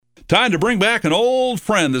Time to bring back an old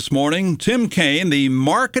friend this morning, Tim Kane, the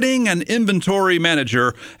marketing and inventory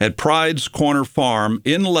manager at Pride's Corner Farm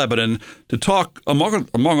in Lebanon, to talk,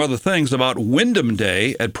 among other things, about Wyndham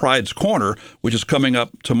Day at Pride's Corner, which is coming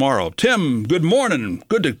up tomorrow. Tim, good morning.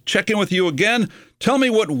 Good to check in with you again. Tell me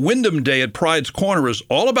what Wyndham Day at Pride's Corner is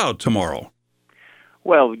all about tomorrow.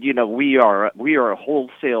 Well, we are a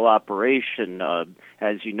wholesale operation,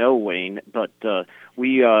 as you know, Wayne. But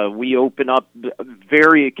we open up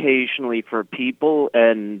very occasionally for people,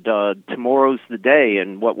 and tomorrow's the day.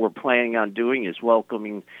 And what we're planning on doing is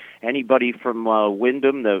welcoming anybody from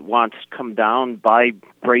Wyndham that wants to come down, buy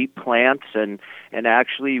great plants, and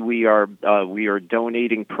actually we are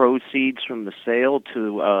donating proceeds from the sale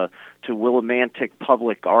to Willimantic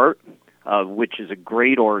Public Art, which is a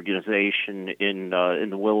great organization in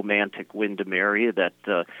the Willimantic Wyndham area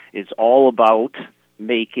that is all about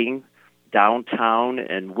making downtown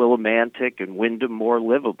and Willimantic and Wyndham more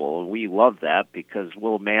livable. And we love that because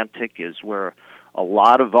Willimantic is where a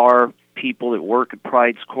lot of our people that work at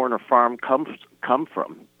Pride's Corner Farm come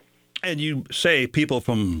from. And you say people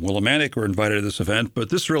from Willimantic are invited to this event, but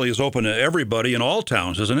this really is open to everybody in all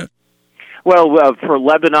towns, isn't it? Well, for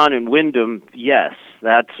Lebanon and Wyndham, yes.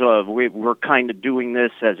 That's we're kind of doing this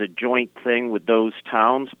as a joint thing with those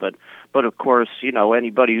towns, but of course,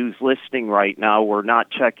 anybody who's listening right now, we're not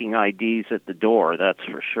checking IDs at the door, that's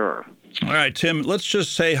for sure. All right, Tim, let's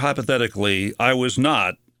just say hypothetically I was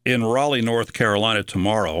not in Raleigh, North Carolina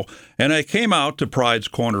tomorrow, and I came out to Pride's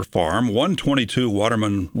Corner Farm, 122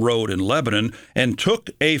 Waterman Road in Lebanon, and took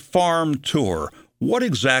a farm tour. What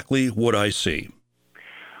exactly would I see?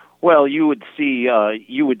 Well, you would see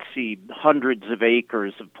hundreds of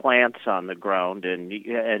acres of plants on the ground,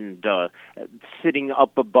 and sitting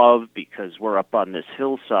up above, because we're up on this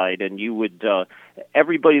hillside, and you would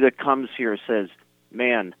everybody that comes here says,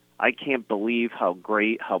 "Man, I can't believe how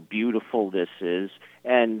great, how beautiful this is,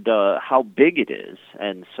 and how big it is."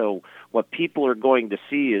 And so what people are going to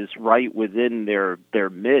see is right within their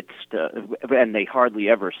midst, and they hardly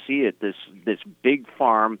ever see it, this big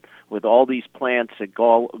farm with all these plants that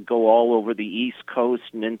go all over the East Coast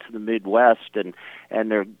and into the Midwest, and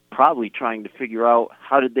they're probably trying to figure out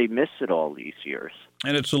how did they miss it all these years.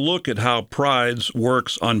 And it's a look at how Pride's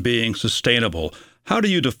works on being sustainable. How do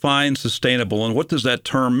you define sustainable, and what does that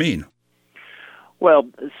term mean? Well,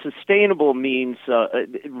 sustainable means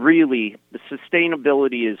really the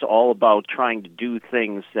sustainability is all about trying to do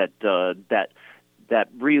things that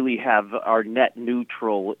really are net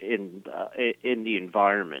neutral in the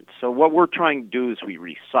environment. So what we're trying to do is we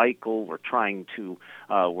recycle. We're trying to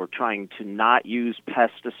not use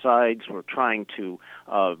pesticides. We're trying to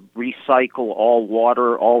recycle all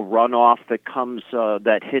water, all runoff that comes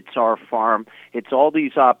that hits our farm. It's all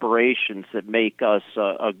these operations that make us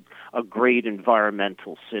a great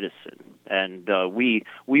environmental citizen, and we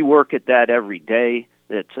work at that every day.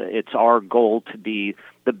 It's our goal to be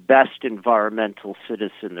the best environmental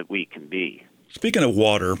citizen that we can be. Speaking of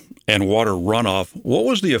water and water runoff, what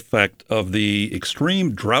was the effect of the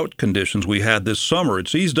extreme drought conditions we had this summer?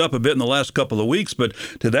 It's eased up a bit in the last couple of weeks, but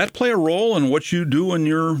did that play a role in what you do in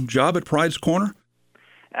your job at Pride's Corner?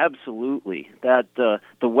 Absolutely. That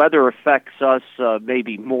the weather affects us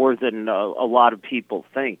maybe more than a lot of people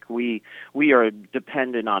think. We are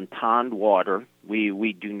dependent on pond water. We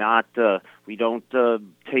don't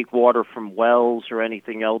take water from wells or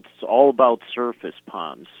anything else. It's all about surface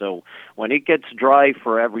ponds. So when it gets dry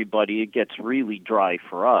for everybody, it gets really dry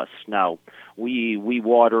for us. Now we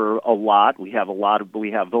water a lot. We have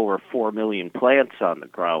over 4 million plants on the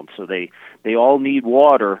ground, so they all need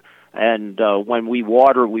water. And when we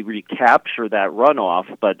water, we recapture that runoff,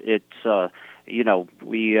 but it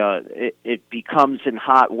becomes in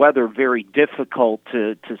hot weather very difficult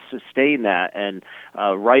to sustain that. And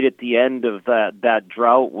right at the end of that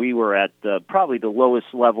drought, we were at probably the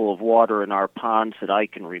lowest level of water in our ponds that I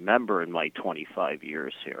can remember in my 25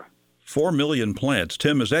 years here. 4 million plants.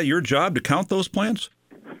 Tim, is that your job to count those plants?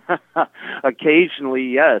 Occasionally,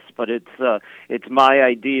 yes, but it's my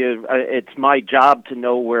idea. It's my job to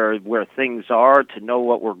know where things are, to know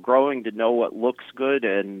what we're growing, to know what looks good,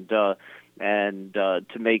 and to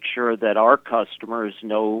make sure that our customers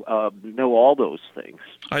know all those things.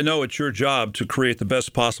 I know it's your job to create the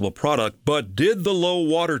best possible product, but did the low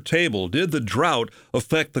water table, did the drought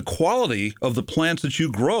affect the quality of the plants that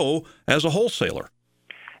you grow as a wholesaler?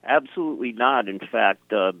 Absolutely not. In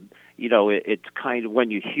fact, it's kind of when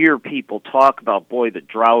you hear people talk about, boy, the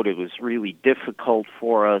drought, it was really difficult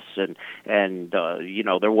for us, and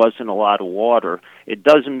there wasn't a lot of water. It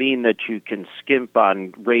doesn't mean that you can skimp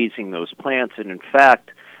on raising those plants. And in fact,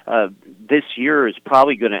 this year is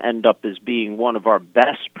probably going to end up as being one of our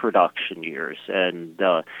best production years, and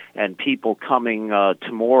people coming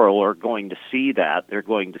tomorrow are going to see that. They're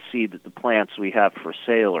going to see that the plants we have for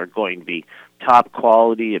sale are going to be top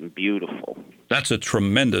quality and beautiful. That's a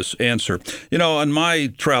tremendous answer. You know, on my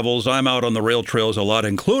travels, I'm out on the rail trails a lot,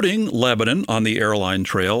 including Lebanon on the airline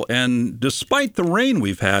trail. And despite the rain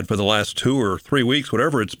we've had for the last 2 or 3 weeks,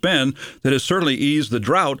 whatever it's been, that has certainly eased the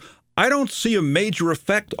drought, I don't see a major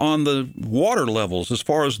effect on the water levels as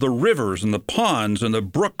far as the rivers and the ponds and the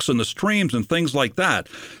brooks and the streams and things like that.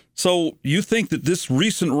 So you think that this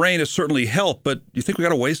recent rain has certainly helped, but you think we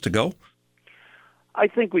got a ways to go? I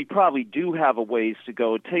think we probably do have a ways to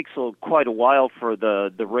go. It takes quite a while for the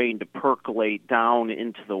rain to percolate down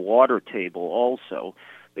into the water table also.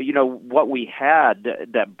 But, you know, what we had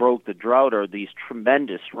that broke the drought are these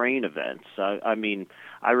tremendous rain events. I mean,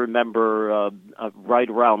 I remember right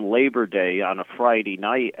around Labor Day on a Friday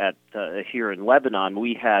night here in Lebanon,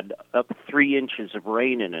 we had up 3 inches of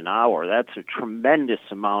rain in an hour. That's a tremendous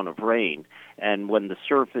amount of rain. And when the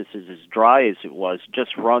surface is as dry as it was,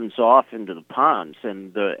 just runs off into the ponds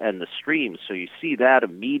and the streams. So you see that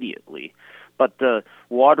immediately. But the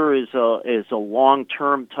water is a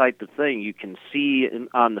long-term type of thing. You can see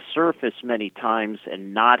on the surface many times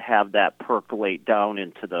and not have that percolate down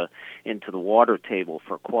into the water table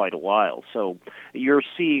for quite a while. So you're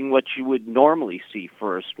seeing what you would normally see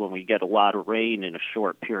first when we get a lot of rain in a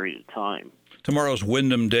short period of time. Tomorrow's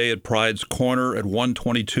Wyndham Day at Pride's Corner at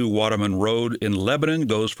 122 Waterman Road in Lebanon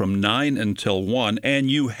goes from 9 until 1,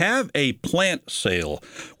 and you have a plant sale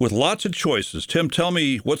with lots of choices. Tim, tell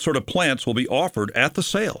me what sort of plants will be offered at the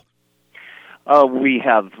sale. We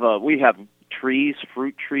have trees,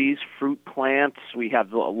 fruit plants. We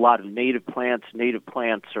have a lot of native plants. Native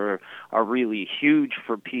plants are really huge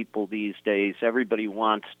for people these days. Everybody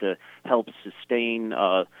wants to help sustain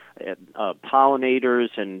pollinators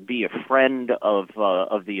and be a friend of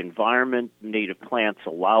the environment. Native plants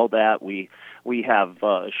allow that. We have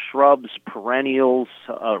shrubs, perennials,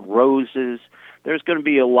 roses. There's going to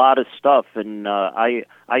be a lot of stuff, and I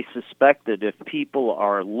suspect that if people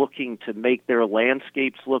are looking to make their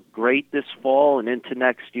landscapes look great this fall and into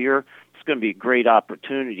next year, it's going to be a great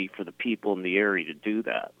opportunity for the people in the area to do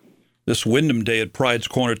that. This Wyndham Day at Pride's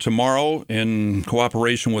Corner tomorrow in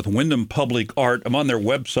cooperation with Wyndham Public Art. I'm on their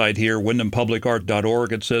website here,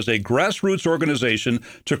 wyndhampublicart.org. It says a grassroots organization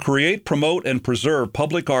to create, promote, and preserve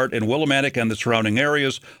public art in Willimantic and the surrounding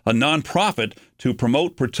areas, a nonprofit to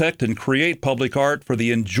promote, protect, and create public art for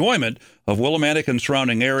the enjoyment of Willimantic and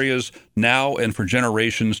surrounding areas now and for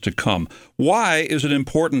generations to come. Why is it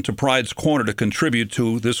important to Pride's Corner to contribute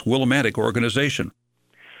to this Willimantic organization?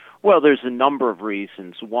 Well, there's a number of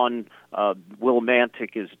reasons. One,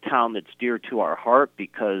 Willimantic is a town that's dear to our heart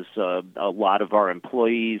because a lot of our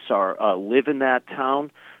employees live in that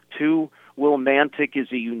town. Two, Willimantic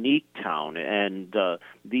is a unique town, and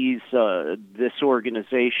this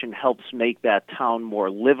organization helps make that town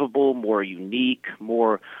more livable, more unique,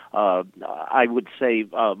 more, I would say,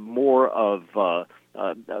 more of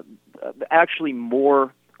actually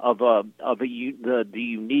more of the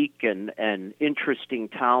unique and interesting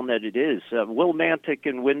town that it is. Willimantic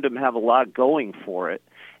and Wyndham have a lot going for it,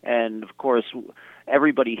 and of course,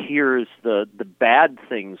 everybody hears the bad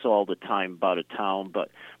things all the time about a town. But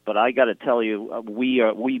I got to tell you,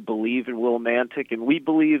 we believe in Willimantic, and we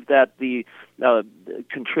believe that the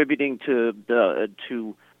contributing to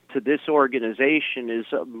this organization is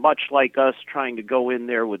much like us trying to go in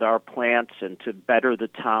there with our plants and to better the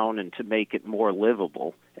town and to make it more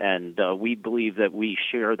livable. And we believe that we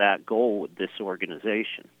share that goal with this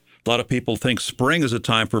organization. A lot of people think spring is a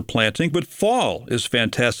time for planting, but fall is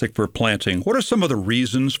fantastic for planting. What are some of the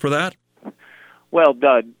reasons for that? Well,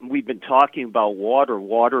 we've been talking about water.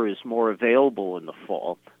 Water is more available in the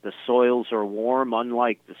fall. The soils are warm,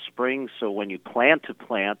 unlike the spring, so when you plant a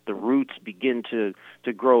plant, the roots begin to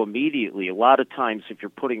grow immediately. A lot of times, if you're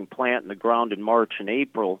putting a plant in the ground in March and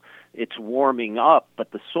April, it's warming up,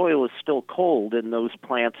 but the soil is still cold, and those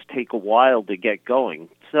plants take a while to get going.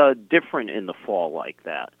 It's different in the fall like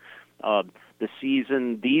that. The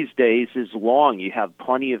season these days is long. You have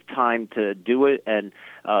plenty of time to do it and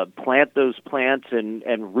plant those plants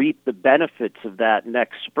and reap the benefits of that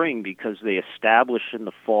next spring because they establish in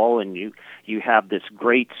the fall, and you have this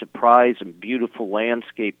great surprise and beautiful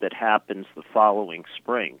landscape that happens the following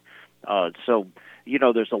spring. So, you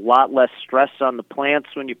know, there's a lot less stress on the plants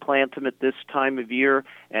when you plant them at this time of year,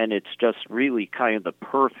 and it's just really kind of the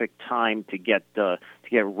perfect time to get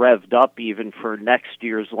revved up even for next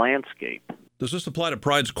year's landscape. Does this apply to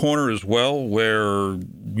Pride's Corner as well, where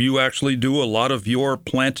you actually do a lot of your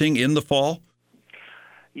planting in the fall?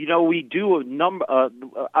 We do a number.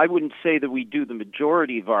 I wouldn't say that we do the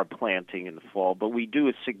majority of our planting in the fall, but we do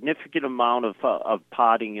a significant amount of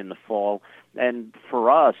potting in the fall. And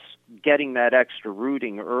for us, getting that extra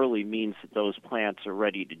rooting early means that those plants are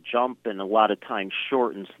ready to jump, and a lot of times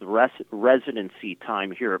shortens the residency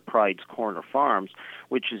time here at Pride's Corner Farms,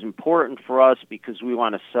 which is important for us because we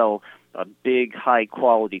want to sell a big,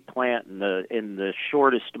 high-quality plant in the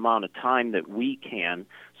shortest amount of time that we can,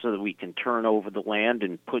 so that we can turn over the land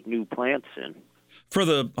and put new plants in. For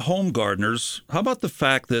the home gardeners, how about the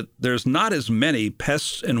fact that there's not as many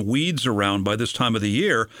pests and weeds around by this time of the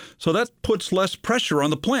year, so that puts less pressure on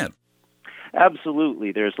the plant?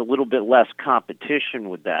 Absolutely. There's a little bit less competition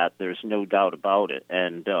with that. There's no doubt about it.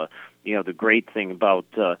 And, the great thing about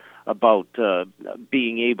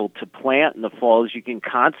being able to plant in the fall is you can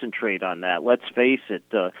concentrate on that. Let's face it,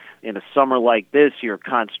 in a summer like this, you're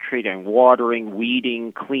concentrating on watering,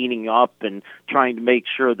 weeding, cleaning up, and trying to make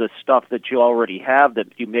sure the stuff that you already have that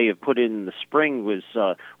you may have put in the spring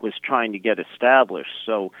was trying to get established.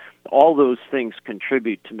 So all those things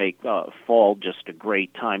contribute to make fall just a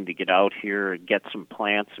great time to get out here and get some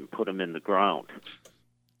plants and put them in the ground.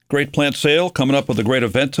 Great plant sale coming up with a great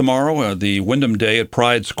event tomorrow, the Wyndham Day at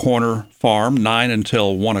Pride's Corner Farm, 9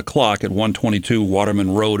 until 1 o'clock at 122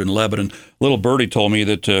 Waterman Road in Lebanon. Little Birdie told me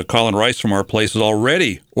that Colin Rice from our place has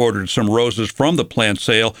already ordered some roses from the plant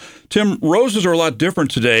sale. Tim, roses are a lot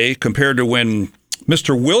different today compared to when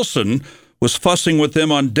Mr. Wilson was fussing with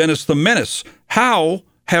them on Dennis the Menace. How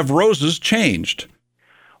have roses changed?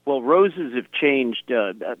 Well, roses have changed.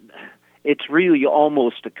 It's really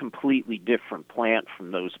almost a completely different plant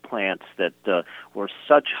from those plants that were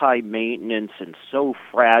such high maintenance and so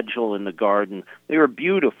fragile in the garden. They were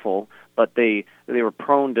beautiful, but they were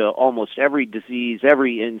prone to almost every disease,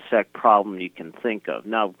 every insect problem you can think of.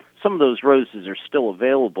 Now, some of those roses are still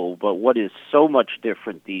available, but what is so much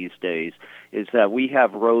different these days is that we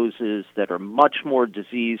have roses that are much more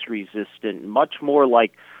disease resistant, much more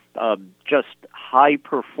like just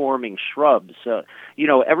high-performing shrubs.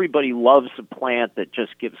 Everybody loves a plant that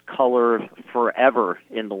just gives color forever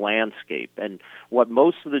in the landscape. And what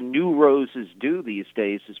most of the new roses do these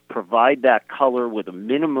days is provide that color with a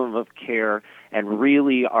minimum of care and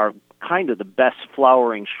really are kind of the best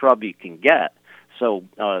flowering shrub you can get. So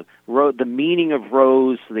the meaning of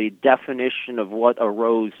rose, the definition of what a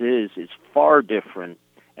rose is far different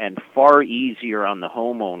and far easier on the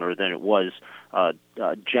homeowner than it was a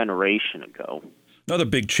generation ago. Another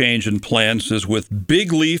big change in plants is with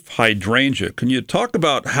big leaf hydrangea. Can you talk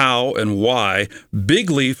about how and why big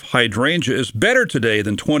leaf hydrangea is better today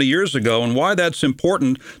than 20 years ago and why that's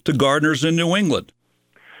important to gardeners in New England?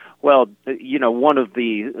 Well, one of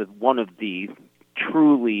the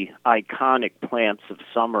truly iconic plants of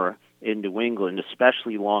summer in New England,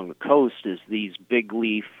 especially along the coast, is these big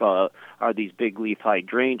leaf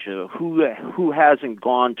hydrangea. Who hasn't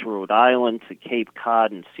gone to Rhode Island, to Cape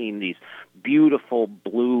Cod, and seen these beautiful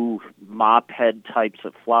blue mop head types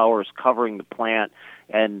of flowers covering the plant?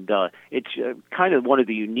 And it's kind of one of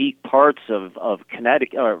the unique parts of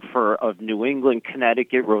Connecticut, of New England,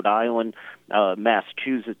 Connecticut, Rhode Island,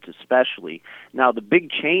 Massachusetts especially. Now, the big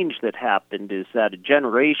change that happened is that a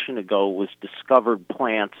generation ago was discovered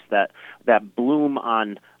plants that bloom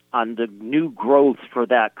on the new growth for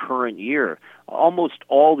that current year. Almost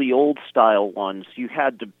all the old style ones, you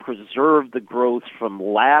had to preserve the growth from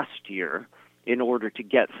last year in order to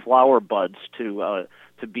get flower buds to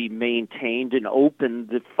be maintained and open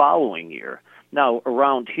the following year. Now,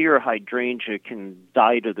 around here, hydrangea can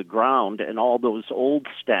die to the ground, and all those old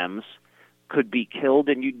stems could be killed,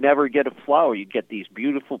 and you'd never get a flower. You'd get these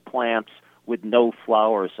beautiful plants with no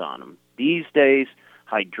flowers on them. These days,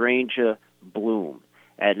 hydrangea bloom,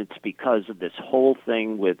 and it's because of this whole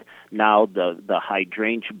thing with now the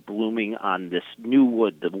hydrangea blooming on this new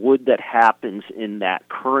wood, the wood that happens in that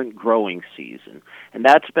current growing season. And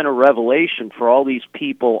that's been a revelation for all these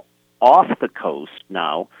people off the coast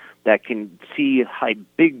now that can see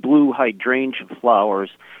big blue hydrangea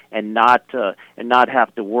flowers and not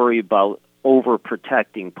have to worry about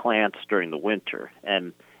overprotecting plants during the winter.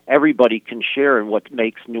 And everybody can share in what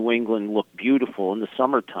makes New England look beautiful in the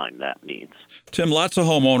summertime, that means. Tim, lots of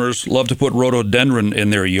homeowners love to put rhododendron in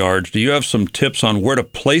their yards. Do you have some tips on where to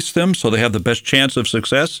place them so they have the best chance of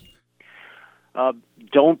success?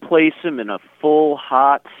 Don't place them in a full,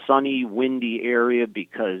 hot, sunny, windy area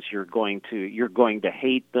because you're going to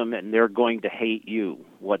hate them and they're going to hate you.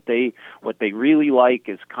 What they really like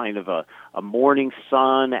is kind of a morning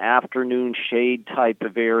sun, afternoon shade type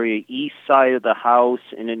of area, east side of the house,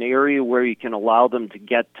 in an area where you can allow them to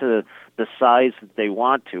get to the size that they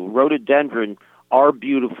want to. Rhododendron are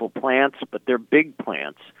beautiful plants, but they're big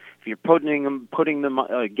plants. If you're putting them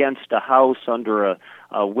against a house under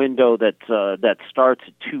a window that starts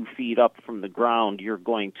at 2 feet up from the ground, you're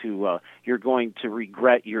going to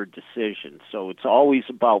regret your decision. So it's always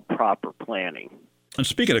about proper planting. And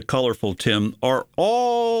speaking of colorful, Tim, are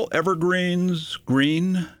all evergreens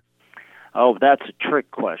green? Oh, that's a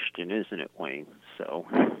trick question, isn't it, Wayne? So.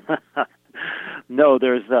 No,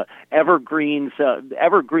 there's evergreens.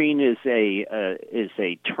 Evergreen is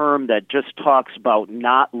a term that just talks about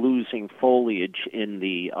not losing foliage in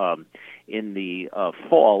the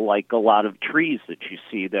fall, like a lot of trees that you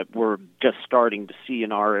see that we're just starting to see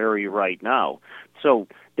in our area right now. So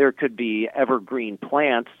there could be evergreen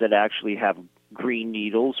plants that actually have green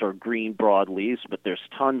needles or green broadleaves, but there's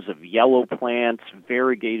tons of yellow plants,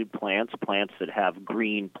 variegated plants, plants that have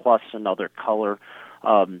green plus another color.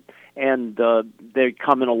 And they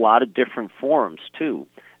come in a lot of different forms, too.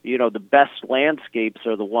 You know, the best landscapes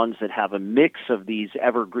are the ones that have a mix of these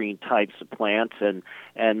evergreen types of plants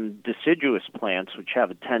and deciduous plants, which have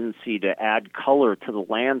a tendency to add color to the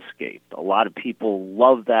landscape. A lot of people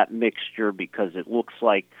love that mixture because it looks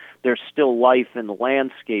like there's still life in the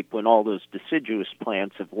landscape when all those deciduous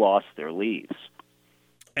plants have lost their leaves.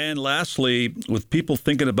 And lastly, with people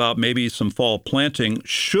thinking about maybe some fall planting,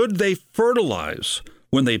 should they fertilize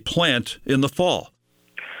when they plant in the fall?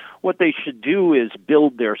 What they should do is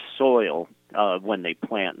build their soil when they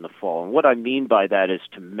plant in the fall. And what I mean by that is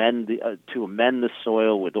to amend the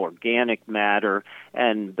soil with organic matter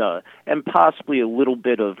and possibly a little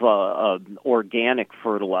bit of organic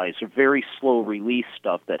fertilizer, very slow release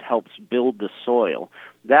stuff that helps build the soil.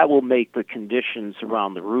 That will make the conditions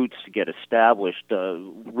around the roots to get established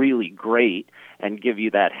really great and give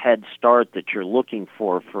you that head start that you're looking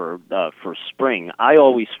for spring. I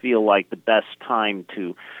always feel like the best time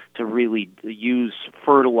to really use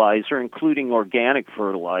fertilizer, including organic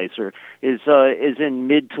fertilizer, is in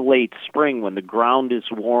mid to late spring when the ground is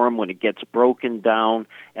warm, when it gets broken down,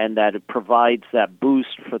 and that it provides that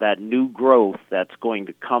boost for that new growth that's going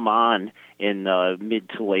to come on in mid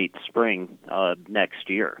to late spring next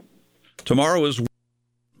year. Tomorrow is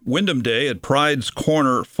Wyndham Day at Pride's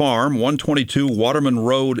Corner Farm, 122 Waterman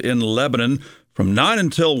Road in Lebanon, from 9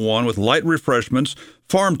 until 1 with light refreshments.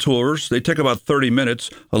 Farm tours, they take about 30 minutes.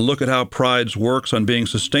 A look at how Pride's works on being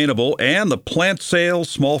sustainable, and the plant sale,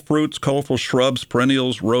 small fruits, colorful shrubs,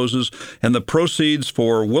 perennials, roses, and the proceeds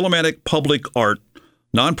for Willimantic Public Art,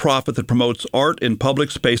 nonprofit that promotes art in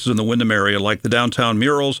public spaces in the Wyndham area, like the downtown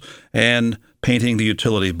murals and painting the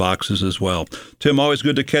utility boxes as well. Tim, always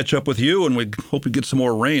good to catch up with you, and we hope we get some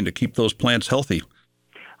more rain to keep those plants healthy.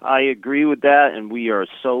 I agree with that, and we are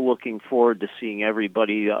so looking forward to seeing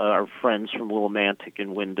everybody, our friends from Willimantic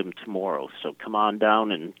and Wyndham tomorrow. So come on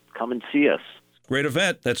down and come and see us. Great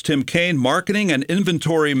event. That's Tim Kane, Marketing and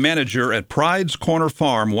Inventory Manager at Pride's Corner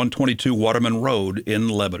Farm, 122 Waterman Road in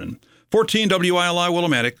Lebanon. 14 WILI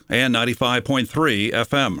Willimantic and 95.3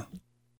 FM.